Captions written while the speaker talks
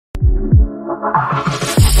I'm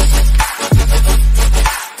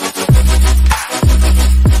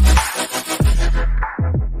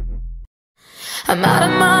out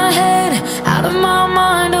of my head, out of my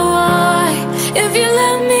mind, oh why? If you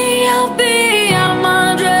let me, I'll be out of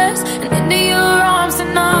my dress and into your arms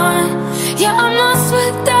tonight. Yeah, I'm lost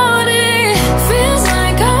without it. Feels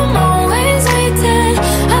like I'm always waiting.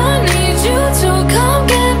 I need you to come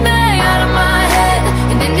get me out of my head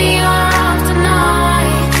and into your arms tonight.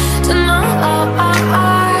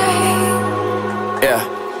 Yeah,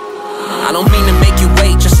 I don't mean to make you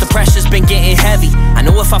wait, just the pressure's been getting heavy. I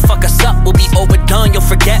know if I fuck us up, we'll be overdone. You'll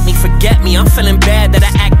forget me. I'm feeling bad that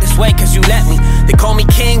I act this way cause you let me. They call me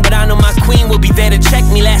king, but I know my queen will be there to check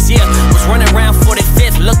me. Last year, was running around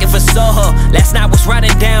 45th looking for Soho. Last night was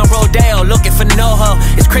riding down Rodeo looking for NoHo.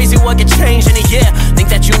 It's crazy what can change in a year. Think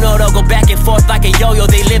that you know they'll go back and forth like a yo-yo.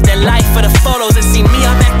 They live their life for the photos and see me,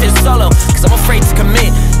 I'm acting solo cause I'm afraid to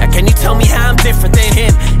commit. Now can you tell me how I'm different than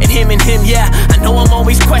him? And him, yeah. I know I'm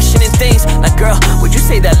always questioning things like, girl, would you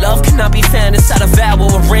say that love cannot be found inside a vow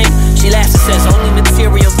or a ring? She laughs and says only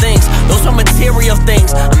material things. Those are material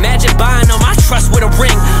things. Imagine buying all my trust with a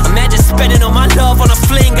ring. Imagine spending all my love on a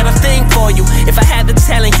fling. Got a thing for you. If I had the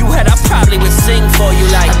talent you had, I probably would sing for you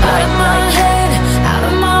like I'm out of my head, out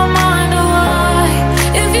of my mind, oh why?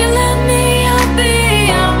 If you let me, I'll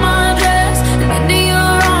be out of my dress and into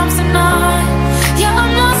your arms tonight. Yeah,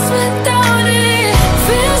 I'm lost without it.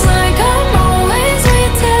 Feels like I'm always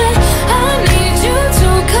waiting. I need you to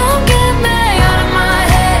come get me out of my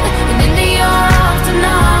head and into your arms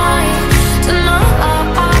tonight.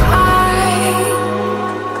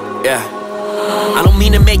 Yeah, I don't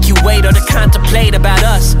mean to make you wait or to contemplate about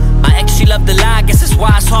us. My ex, she loved to lie, guess that's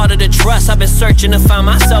why it's harder to trust. I've been searching to find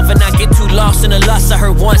myself and not get too lost in the lust. I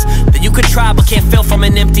heard once that you could try but can't fill from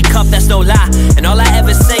an empty cup, that's no lie. And all I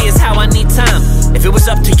ever say is how I need time. If it was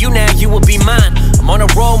up to you now, you would be mine. I'm on a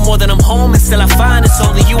roll more than I'm home and still I find it's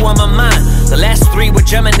only you on my mind. The last 3 were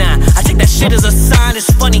Gemini, I take that shit as a sign.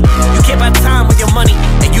 It's funny, you can't buy time with your money.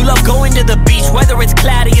 And you love going to the beach, whether it's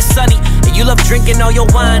cloudy or sunny. And you love drinking all your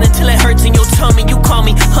wine until it hurts in your tummy. You call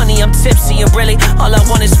me honey, I'm tipsy and really all I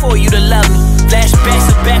want is for you to love me.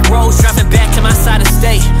 Flashbacks of back roads, driving back to my side of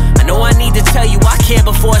state. I know I need to tell you I care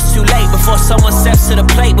before it's too late. Before someone steps to the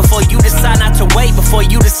plate, before you decide not to wait, before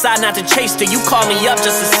you decide not to chase till you call me up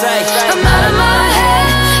just to say I'm out of my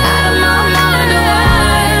head, out of my mind, oh why?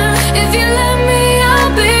 If you let me,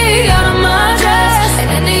 I'll be out of my dress and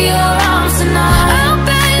into your arms tonight. I'll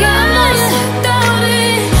be I'm lost without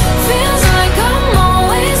it. Feels like I'm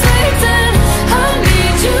always waiting. I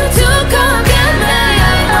need you to come get me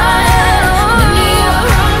out of my head and into your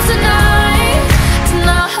arms tonight,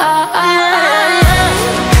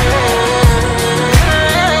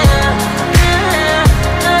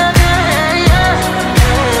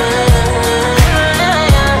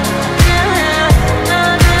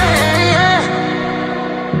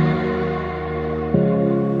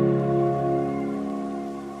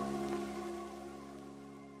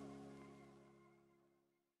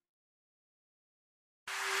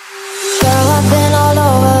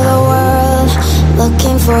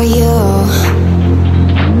 looking for you.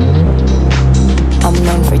 I'm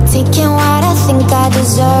known for taking what I think I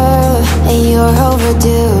deserve, and you're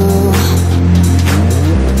overdue.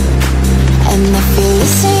 And if you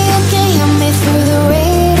listen, you can hear me through the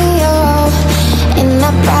radio in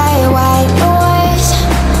that bright white noise.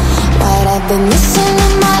 What I've been missing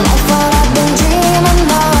in my life, what I've been dreaming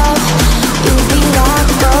of. You'll be that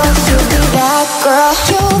girl, you'll be that girl.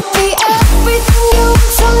 You'll be everything you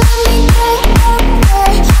want, so let me get up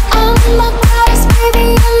there. I'm the baddest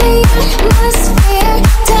baby in the atmosphere.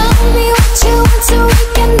 Tell me what you want so we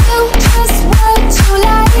can do just what you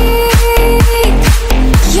like.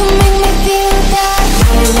 You make me feel that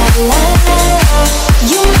way, la la la la.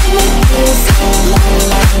 You make me feel so la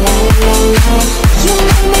la la la la. You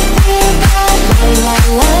make me feel that way, la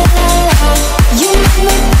la la la. You make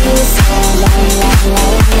me feel so la la la la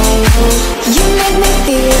la. You make me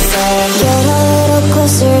feel so. Get a little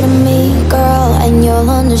closer to me, girl, and you'll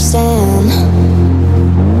understand.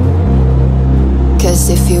 Cause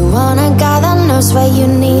if you want a guy that knows what you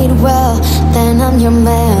need, well, then I'm your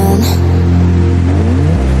man.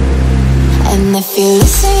 And if you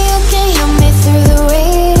listen, you can hear me through the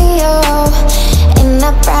radio in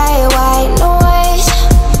that bright white noise.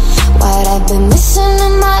 What I've been missing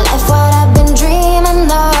in my life, what I've been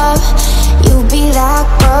dreaming of. You'll be that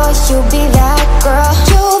girl, you'll be that girl.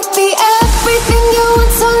 You'll be everything you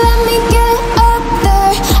want, so let me get up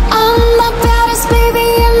there. I'm the baddest baby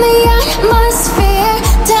in the atmosphere.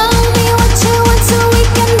 Tell me what you want so we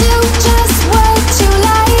can do just what you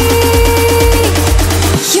like.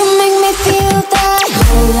 You make me feel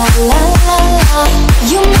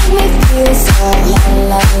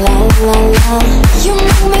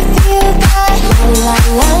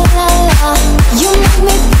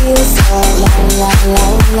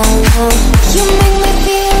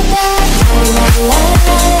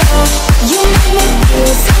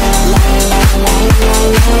this. La la la la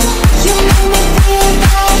la. You make me feel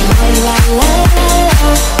bad. La la